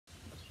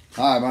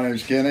Hi, my name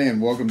is Kenny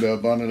and welcome to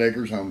Abundant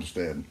Acres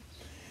Homestead.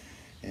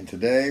 And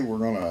today we're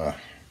going to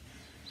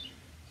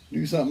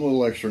do something a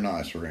little extra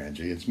nice for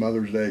Angie. It's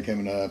Mother's Day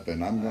coming up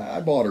and I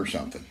bought her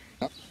something.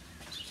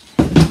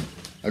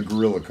 A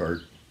gorilla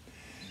cart.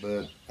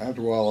 But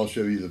after a while I'll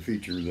show you the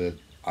feature that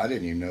I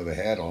didn't even know they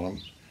had on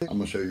them. I'm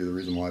going to show you the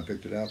reason why I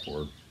picked it out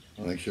for her.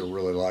 I think she'll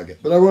really like it.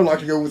 But I would like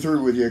to go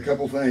through with you a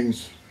couple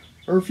things,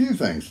 or a few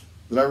things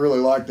that I really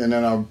liked, and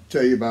then I'll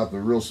tell you about the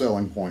real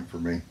selling point for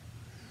me.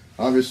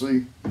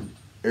 Obviously,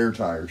 air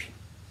tires.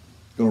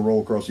 Gonna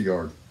roll across the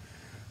yard.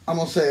 I'm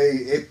gonna say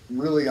it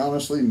really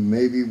honestly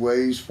maybe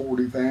weighs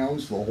 40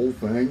 pounds, the whole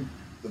thing.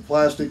 The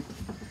plastic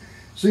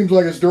seems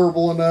like it's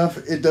durable enough.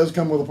 It does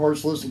come with a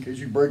parts list in case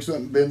you break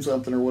something, bend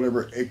something or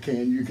whatever.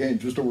 You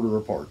can't just order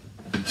a part.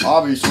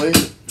 Obviously,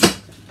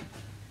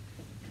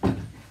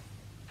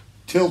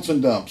 tilts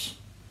and dumps.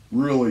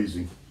 Real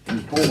easy.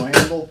 Just pull the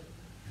handle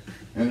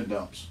and it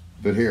dumps.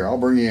 But here, I'll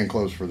bring you in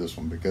close for this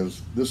one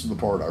because this is the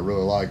part I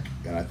really like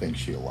and I think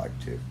she'll like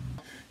too.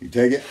 You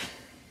take it,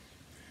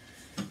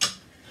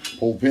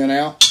 pull the pin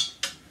out,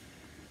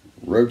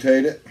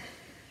 rotate it,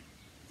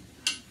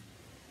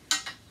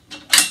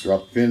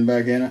 drop the pin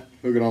back in it,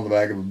 hook it on the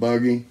back of a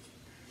buggy,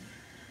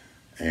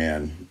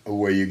 and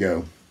away you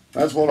go.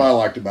 That's what I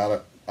liked about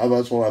it.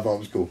 That's what I thought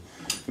was cool.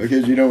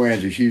 Because you know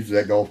Angie, she uses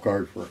that golf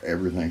cart for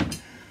everything.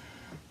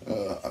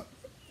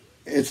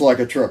 It's like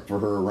a truck for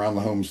her around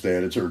the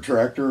homestead. It's her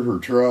tractor, her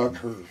truck,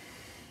 her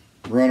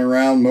run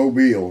around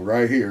mobile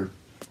right here.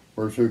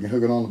 First we can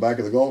hook it on the back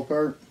of the golf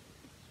cart.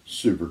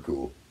 Super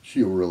cool.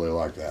 She'll really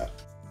like that.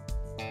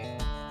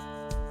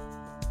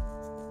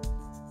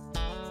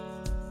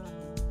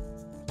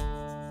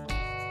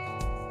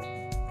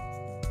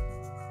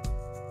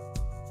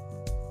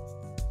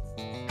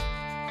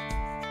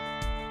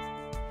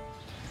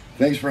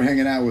 Thanks for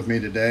hanging out with me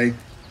today.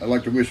 I'd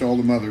like to wish all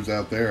the mothers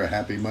out there a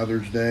happy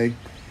Mother's Day.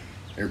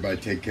 Everybody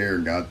take care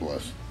and God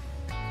bless.